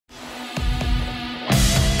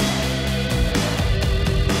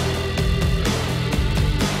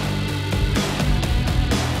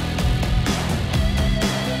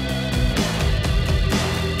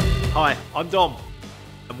I'm Dom,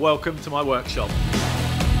 and welcome to my workshop.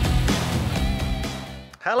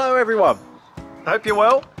 Hello everyone, I hope you're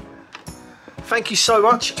well. Thank you so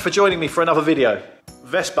much for joining me for another video.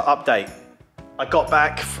 Vespa update. I got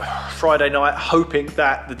back Friday night hoping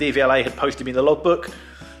that the DVLA had posted me the logbook.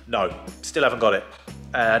 No, still haven't got it.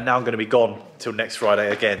 Now I'm going to be gone till next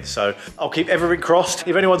Friday again, so I'll keep everything crossed.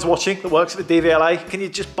 If anyone's watching that works at the DVLA, can you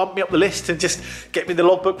just bump me up the list and just get me the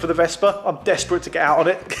logbook for the Vespa? I'm desperate to get out on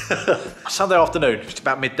it. Sunday afternoon, it's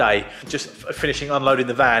about midday, just finishing unloading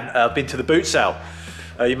the van. I've been to the boot sale.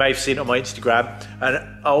 You may have seen it on my Instagram,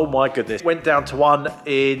 and oh my goodness, went down to one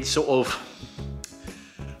in sort of,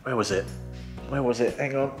 where was it?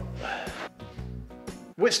 Hang on.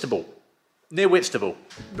 Whitstable. Near Whitstable.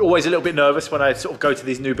 Always a little bit nervous when I sort of go to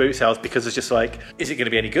these new boot sales because it's just like, is it going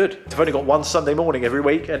to be any good? I've only got one Sunday morning every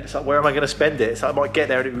week and it's like, where am I going to spend it? It's like I might get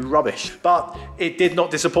there and it'd be rubbish. But it did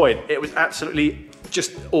not disappoint. It was absolutely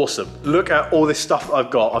just awesome. Look at all this stuff that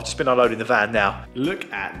I've got. I've just been unloading the van now.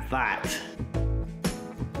 Look at that.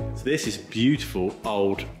 So this is beautiful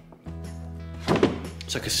old,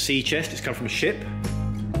 it's like a sea chest. It's come from a ship.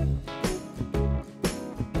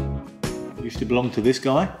 Used to belong to this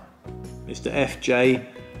guy. Mr. F.J.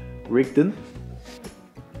 Rigdon.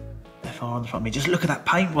 FR on the front of me. Just look at that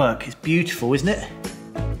paintwork. It's beautiful, isn't it?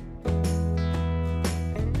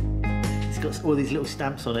 It's got all these little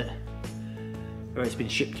stamps on it where it's been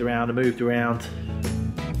shipped around and moved around.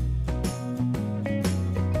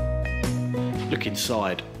 Look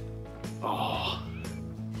inside. Oh.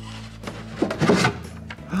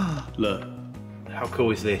 Look. How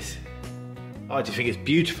cool is this? I just think it's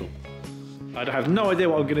beautiful. I have no idea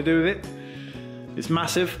what I'm going to do with it. It's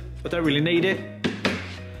massive. I don't really need it.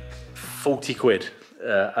 40 quid.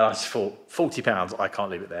 And I just thought, 40 pounds, I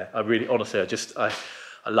can't leave it there. I really, honestly, I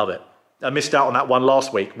love it. I missed out on that one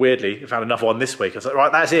last week. Weirdly, I found another one this week. I was like,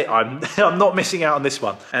 right, that's it. I'm not missing out on this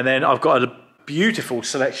one. And then I've got a beautiful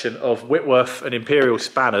selection of Whitworth and Imperial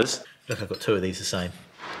spanners. Look, I've got two of these the same.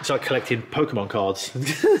 It's like collecting Pokemon cards.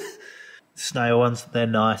 Snail ones, they're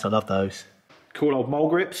nice. I love those. Cool old mole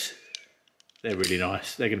grips. They're really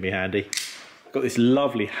nice. They're going to be handy. Got this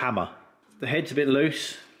lovely hammer. The head's a bit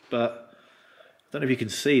loose, but I don't know if you can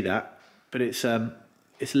see that, but it's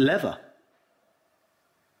leather.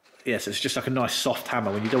 Yes, it's just like a nice soft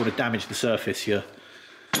hammer. When you don't want to damage the surface you're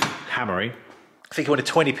hammering. I think I wanted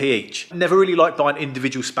 20p each. Never really liked buying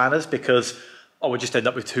individual spanners because I would just end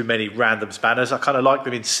up with too many random spanners. I kind of like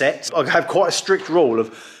them in sets. I have quite a strict rule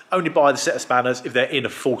of only buy the set of spanners if they're in a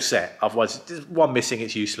full set. Otherwise, if there's one missing,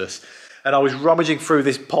 it's useless. And I was rummaging through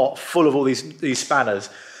this pot full of all these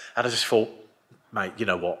spanners, and I just thought, mate, you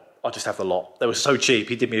know what? I'll just have the lot. They were so cheap.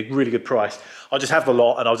 He did me a really good price. I'll just have the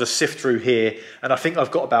lot, and I'll just sift through here. And I think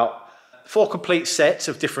I've got about 4 complete sets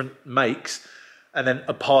of different makes, and then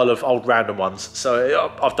a pile of old random ones.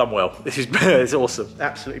 So I've done well. This is it's awesome.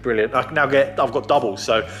 Absolutely brilliant. I can now I've got doubles,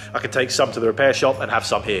 so I can take some to the repair shop and have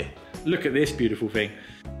some here. Look at this beautiful thing.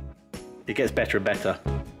 It gets better and better.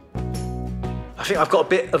 I think I've got a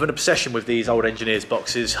bit of an obsession with these old engineers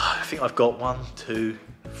boxes. I think I've got 1, 2,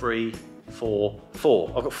 3, 4.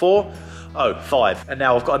 I've got 4? Oh, 5. And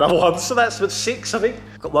now I've got another one, so that's 6, I think.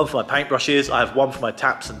 I've got one for my paintbrushes, I have one for my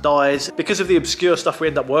taps and dies. Because of the obscure stuff we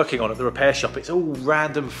end up working on at the repair shop, it's all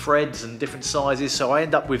random threads and different sizes, so I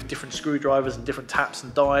end up with different screwdrivers and different taps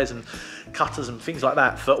and dies and cutters and things like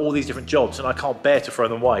that for all these different jobs, and I can't bear to throw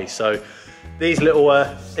them away. So these little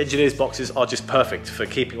engineers boxes are just perfect for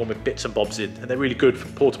keeping all my bits and bobs in, and they're really good for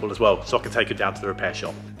portable as well, so I can take it down to the repair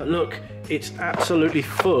shop. But look, it's absolutely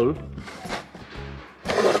full.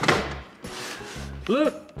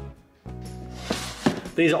 Look!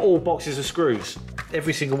 These are all boxes of screws.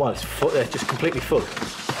 Every single one is full, they're just completely full.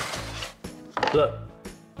 Look.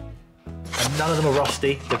 And none of them are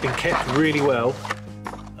rusty. They've been kept really well.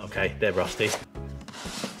 Okay, they're rusty.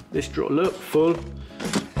 This drawer, look, full.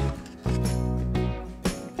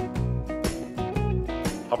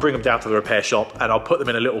 I'll bring them down to the repair shop and I'll put them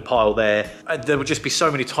in a little pile there. And there will just be so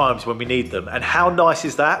many times when we need them. And how nice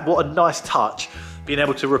is that? What a nice touch, being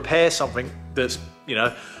able to repair something that's, you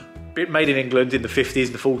know, made in England in the 50s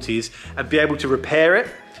and the 40s, and be able to repair it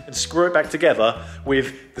and screw it back together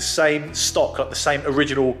with the same stock, like the same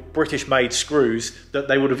original British made screws that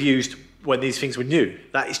they would have used when these things were new.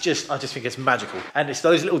 That is just, I just think it's magical. And it's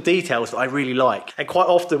those little details that I really like. And quite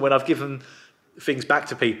often when I've given things back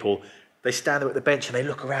to people, they stand there at the bench and they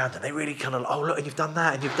look around and they really kind of, oh look, and you've done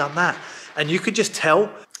that and you've done that. And you could just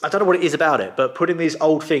tell, I don't know what it is about it, but putting these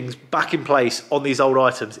old things back in place on these old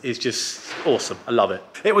items is just awesome. I love it.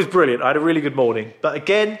 It was brilliant. I had a really good morning. But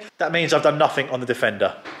again, that means I've done nothing on the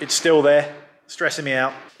Defender. It's still there. stressing me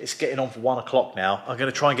out. It's getting on for 1 o'clock now. I'm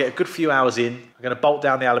gonna try and get a good few hours in. I'm gonna bolt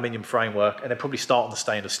down the aluminium framework and then probably start on the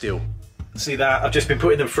stainless steel. See that? I've just been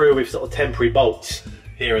putting them through with sort of temporary bolts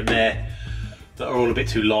here and there that are all a bit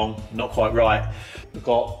too long, not quite right. We've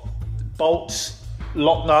got bolts,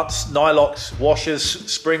 lock nuts, nylocks, washers,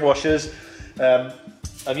 spring washers.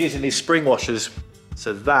 I'm using these spring washers.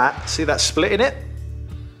 So that, see that split in it?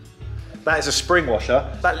 That is a spring washer.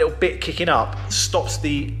 That little bit kicking up stops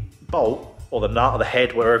the bolt or the nut or the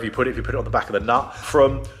head, wherever you put it, if you put it on the back of the nut,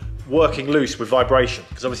 from working loose with vibration.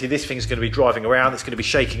 Because obviously this thing's going to be driving around, it's going to be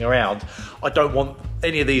shaking around. I don't want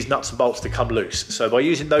any of these nuts and bolts to come loose. So by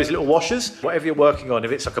using those little washers, whatever you're working on,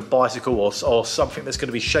 if it's like a bicycle or something that's going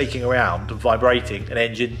to be shaking around and vibrating, an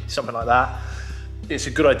engine, something like that, it's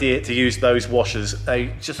a good idea to use those washers.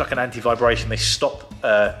 They just like an anti-vibration. They stop,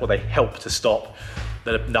 or they help to stop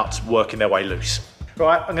the nuts working their way loose.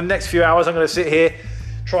 Right, in the next few hours, I'm going to sit here,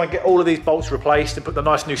 try and get all of these bolts replaced and put the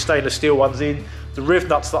nice new stainless steel ones in. The riv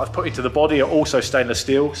nuts that I've put into the body are also stainless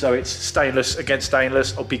steel, so it's stainless against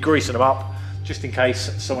stainless. I'll be greasing them up just in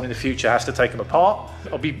case someone in the future has to take them apart.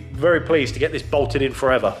 I'll be very pleased to get this bolted in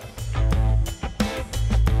forever.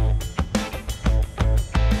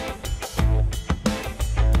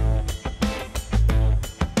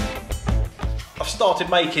 I've started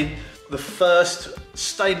making the first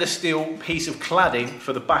stainless steel piece of cladding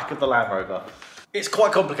for the back of the Land Rover. It's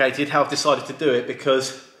quite complicated how I've decided to do it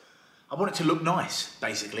because I want it to look nice,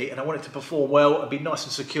 basically, and I want it to perform well and be nice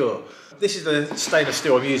and secure. This is the stainless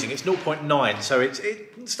steel I'm using. It's 0.9, so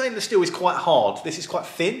stainless steel is quite hard. This is quite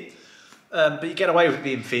thin, but you get away with it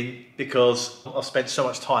being thin because I've spent so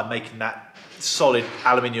much time making that solid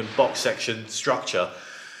aluminium box section structure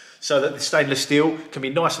so that the stainless steel can be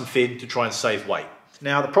nice and thin to try and save weight.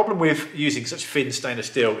 Now, the problem with using such thin stainless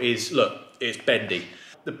steel is, look, it's bendy.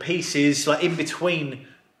 The pieces, like in between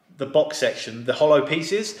the box section, the hollow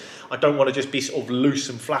pieces, I don't want to just be sort of loose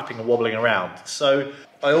and flapping and wobbling around. So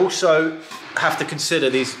I also have to consider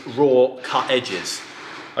these raw cut edges.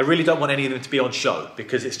 I really don't want any of them to be on show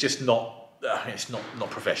because it's just not, it's not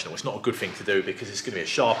professional. It's not a good thing to do because it's going to be a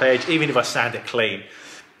sharp edge. Even if I sand it clean,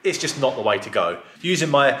 it's just not the way to go. Using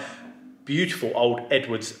my beautiful old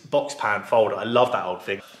Edwards box pan folder, I love that old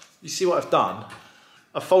thing. You see what I've done?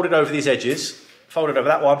 I've folded over these edges, folded over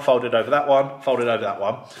that one, folded over that one, folded over that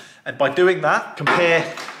one. And by doing that, compare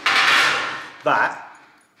that,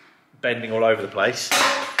 bending all over the place,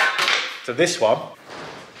 to this one,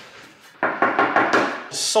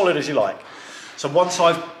 as solid as you like. So once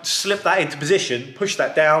I've slipped that into position, push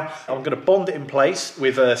that down, I'm going to bond it in place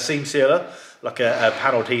with a seam sealer, like a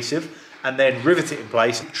panel adhesive, and then rivet it in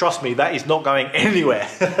place. Trust me, that is not going anywhere.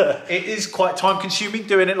 It is quite time consuming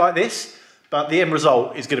doing it like this, but the end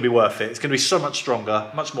result is going to be worth it. It's going to be so much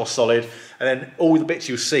stronger, much more solid, and then all the bits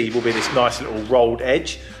you'll see will be this nice little rolled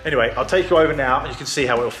edge. Anyway, I'll take you over now and you can see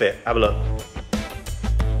how it'll fit. Have a look.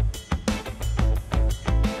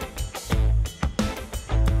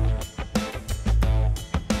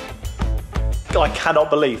 I cannot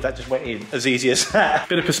believe that just went in as easy as that.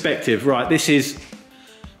 Bit of perspective, right, this is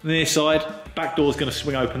this side, back door's going to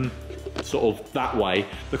swing open sort of that way.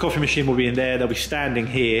 The coffee machine will be in there, they'll be standing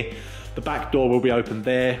here. The back door will be open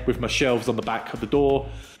there with my shelves on the back of the door.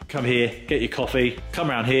 Come here, get your coffee, come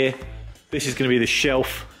around here. This is going to be the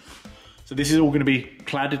shelf. So this is all going to be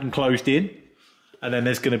cladded and closed in. And then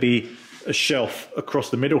there's going to be a shelf across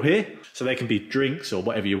the middle here. So there can be drinks or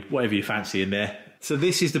whatever you fancy in there. So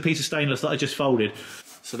this is the piece of stainless that I just folded.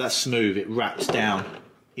 So that's smooth, it wraps down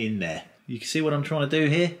in there. You can see what I'm trying to do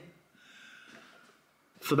here?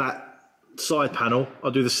 For that side panel,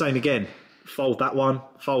 I'll do the same again. Fold that one,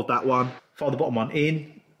 fold that one, fold the bottom one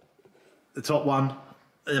in, the top one,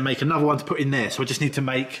 and then make another one to put in there. So I just need to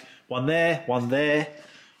make one there, one there,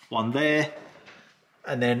 one there,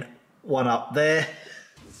 and then one up there.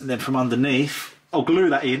 And then from underneath, I'll glue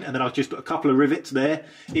that in, and then I'll just put a couple of rivets there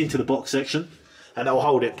into the box section, and that'll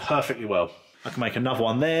hold it perfectly well. I can make another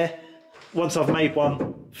one there. Once I've made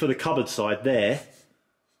one for the cupboard side there,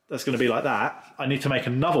 that's going to be like that. I need to make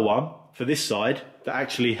another one for this side that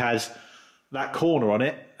actually has that corner on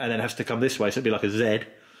it and then has to come this way, so it'd be like a Z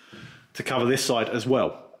to cover this side as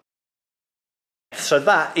well. So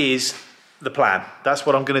that is the plan. That's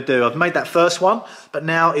what I'm going to do. I've made that first one, but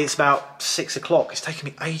now it's about 6 o'clock. It's taken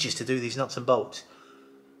me ages to do these nuts and bolts.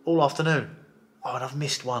 All afternoon. Oh, and I've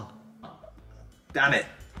missed one. Damn it.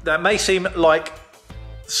 That may seem like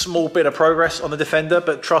small bit of progress on the Defender,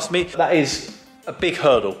 but trust me, that is a big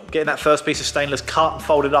hurdle. Getting that first piece of stainless cut and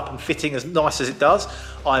folded up and fitting as nice as it does,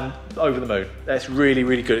 I'm over the moon. That's really,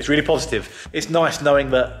 really good. It's really positive. It's nice knowing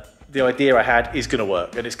that the idea I had is going to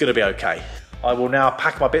work and it's going to be okay. I will now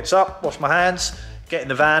pack my bits up, wash my hands, get in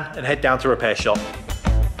the van and head down to repair shop.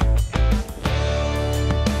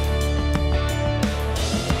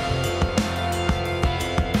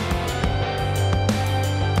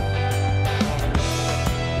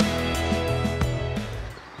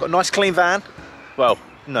 Got a nice clean van. Well,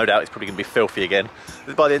 no doubt it's probably going to be filthy again.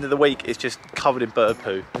 By the end of the week, it's just covered in bird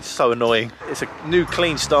poo. It's so annoying. It's a new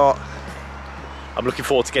clean start. I'm looking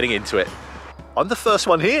forward to getting into it. I'm the first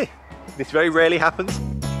one here. This very rarely happens.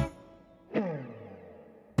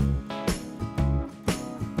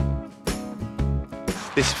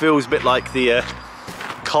 This feels a bit like the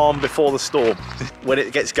calm before the storm. When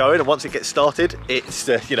it gets going and once it gets started, it's,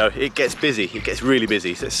 you know, it gets busy. It gets really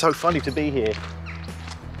busy. So it's so funny to be here.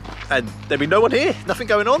 And there'll be no one here, nothing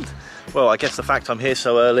going on. Well, I guess the fact I'm here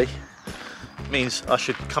so early means I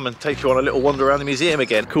should come and take you on a little wander around the museum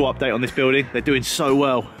again. Cool update on this building. They're doing so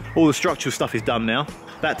well. All the structural stuff is done now.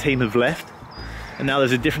 That team have left. And now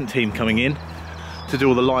there's a different team coming in to do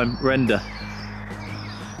all the lime render.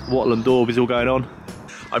 Wattle and daub is all going on.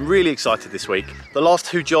 I'm really excited this week. The last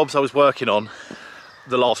 2 jobs I was working on,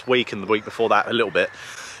 the last week and the week before that a little bit,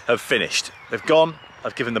 have finished. They've gone,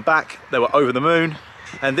 I've given them back, they were over the moon.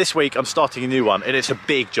 And this week I'm starting a new one and it's a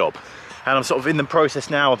big job. And I'm sort of in the process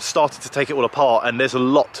now, I'm starting to take it all apart and there's a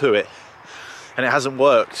lot to it. And it hasn't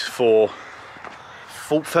worked for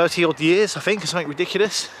 30 odd years, I think, or something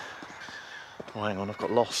ridiculous. Oh, hang on, I've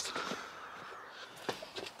got lost.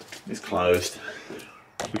 It's closed.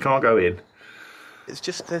 We can't go in. It's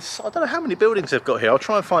just, I don't know how many buildings they've got here. I'll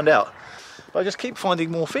try and find out. But I just keep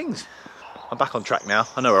finding more things. I'm back on track now.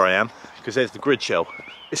 I know where I am, because there's the grid shell.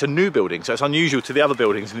 It's a new building, so it's unusual to the other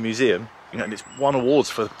buildings in the museum. You know, and it's won awards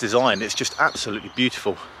for design. It's just absolutely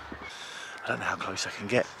beautiful. I don't know how close I can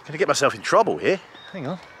get. I'm gonna get myself in trouble here. Hang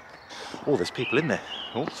on. Oh, there's people in there.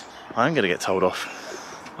 Oh, I'm gonna get told off.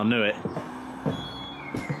 I knew it.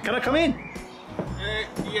 Can I come in?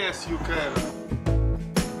 Yes, you can.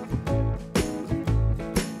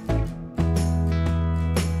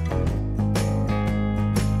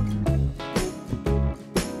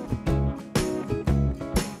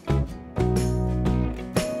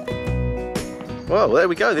 Well, there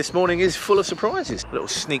we go. This morning is full of surprises. A little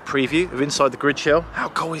sneak preview of inside the grid shell. How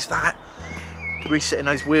cool is that? Resetting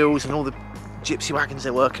those wheels and all the gypsy wagons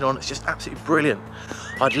they're working on. It's just absolutely brilliant.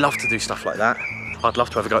 I'd love to do stuff like that. I'd love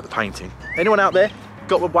to have a go at the painting. Anyone out there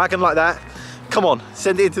got a wagon like that? Come on,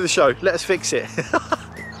 send it into the show. Let us fix it.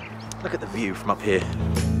 Look at the view from up here.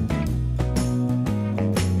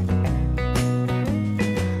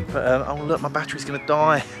 But, oh look, my battery's gonna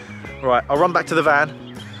die. Right, I'll run back to the van.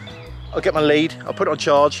 I'll get my lead, I'll put it on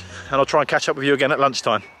charge, and I'll try and catch up with you again at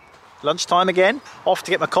lunchtime. Lunchtime again, off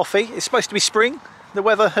to get my coffee. It's supposed to be spring. The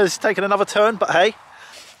weather has taken another turn, but hey.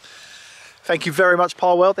 Thank you very much,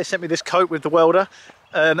 Parweld. They sent me this coat with the welder.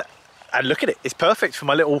 And look at it, it's perfect for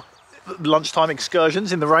my little lunchtime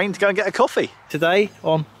excursions in the rain to go and get a coffee. Today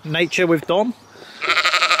on Nature with Dom.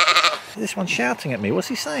 This one's shouting at me, what's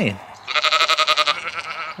he saying?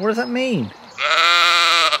 What does that mean?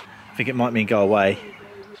 I think it might mean go away.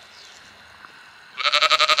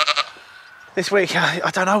 This week,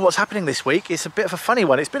 I don't know what's happening this week. It's a bit of a funny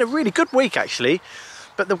one. It's been a really good week actually,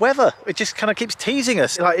 but the weather, it just kind of keeps teasing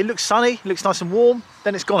us. Like, it looks sunny, it looks nice and warm,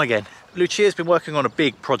 then it's gone again. Lucia's been working on a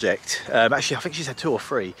big project. Actually, I think she's had 2 or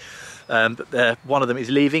 3. But one of them is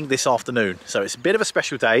leaving this afternoon. So it's a bit of a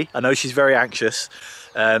special day. I know she's very anxious.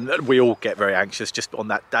 We all get very anxious just on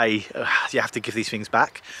that day. You have to give these things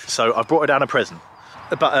back. So I brought her down a present.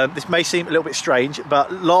 But this may seem a little bit strange,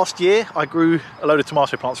 but last year I grew a load of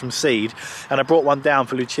tomato plants from seed and I brought one down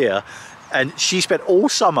for Lucia, and she spent all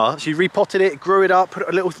summer, she repotted it, grew it up, put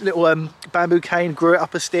a little bamboo cane, grew it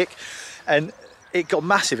up a stick, and it got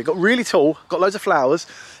massive. It got really tall, got loads of flowers,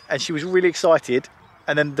 and she was really excited,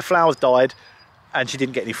 and then the flowers died and she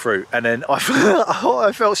didn't get any fruit. And then I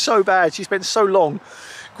felt so bad. She spent so long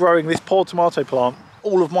growing this poor tomato plant.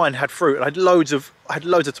 All of mine had fruit, and I had loads of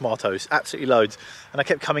tomatoes, absolutely loads. And I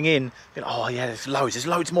kept coming in, you know, oh yeah, there's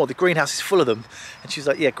loads more. The greenhouse is full of them. And she was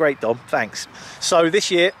like, yeah, great, Dom, thanks. So this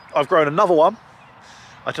year I've grown another one.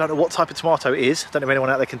 I don't know what type of tomato it is. I don't know if anyone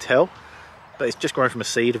out there can tell, but it's just grown from a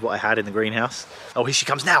seed of what I had in the greenhouse. Oh, here she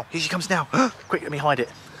comes now. Here she comes now. Quick, let me hide it.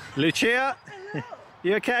 Lucia,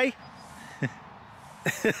 you okay?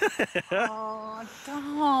 Oh,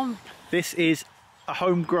 Dom. This is a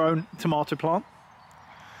homegrown tomato plant.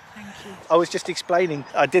 Thank you. I was just explaining,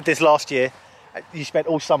 I did this last year. You spent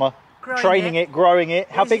all summer training it, growing it.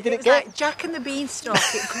 How big did it get? Like Jack and the Beanstalk.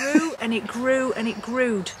 It grew and it grew and it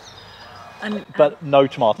grew. But no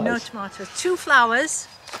tomatoes? No tomatoes. 2 flowers.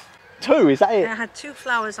 2, is that it? I had 2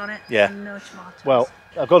 flowers on it, yeah. and no tomatoes. Well,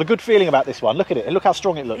 I've got a good feeling about this one. Look at it. Look how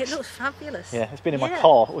strong it looks. It looks fabulous. Yeah, it's been in my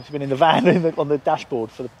car. It's been in the van on the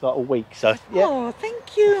dashboard for like a week. So yeah. Oh,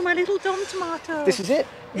 thank you, my little Dom tomato. This is it.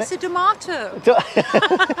 It's a tomato.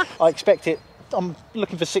 I expect it. I'm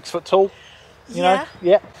looking for 6 foot tall. You know?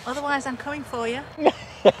 Yeah. Otherwise, I'm coming for you.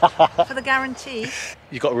 For the guarantee.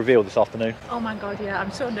 You've got to reveal this afternoon. Oh my God, yeah,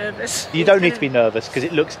 I'm so nervous. You don't need to be nervous because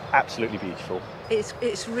it looks absolutely beautiful.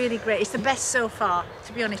 It's really great. It's the best so far.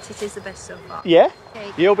 To be honest, it is the best so far. Yeah?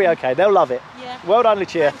 Okay. You'll be okay. They'll love it. Yeah. Well done,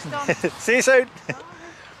 Lucia. Thanks, Dom. See you soon.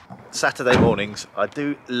 Saturday mornings, I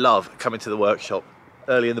do love coming to the workshop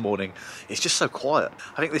early in the morning. It's just so quiet.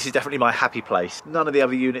 I think this is definitely my happy place. None of the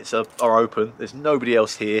other units are open. There's nobody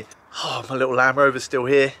else here. Oh, my little Land Rover's still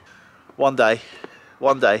here. One day,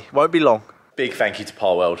 won't be long. Big thank you to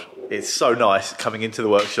Parworld. It's so nice coming into the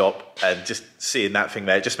workshop and just seeing that thing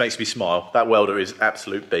there. It just makes me smile. That welder is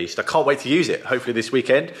absolute beast. I can't wait to use it. Hopefully this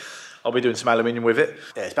weekend I'll be doing some aluminium with it.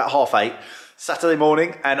 Yeah, it's about 8:30. Saturday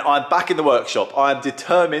morning, and I'm back in the workshop. I'm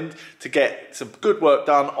determined to get some good work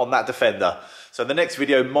done on that Defender. So the next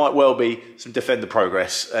video might well be some Defender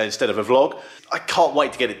progress instead of a vlog. I can't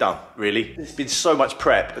wait to get it done, really. There's been so much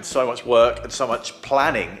prep and so much work and so much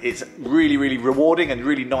planning. It's really, really rewarding and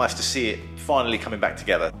really nice to see it finally coming back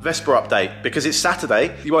together. Vespa update, because it's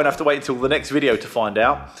Saturday, you won't have to wait until the next video to find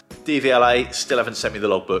out. DVLA still haven't sent me the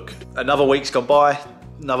logbook. Another week's gone by.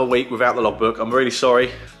 Another week without the logbook. I'm really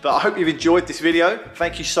sorry, but I hope you've enjoyed this video.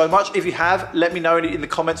 Thank you so much. If you have, let me know in the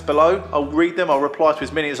comments below. I'll read them. I'll reply to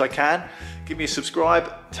as many as I can. Give me a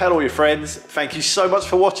subscribe. Tell all your friends. Thank you so much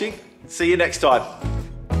for watching. See you next time.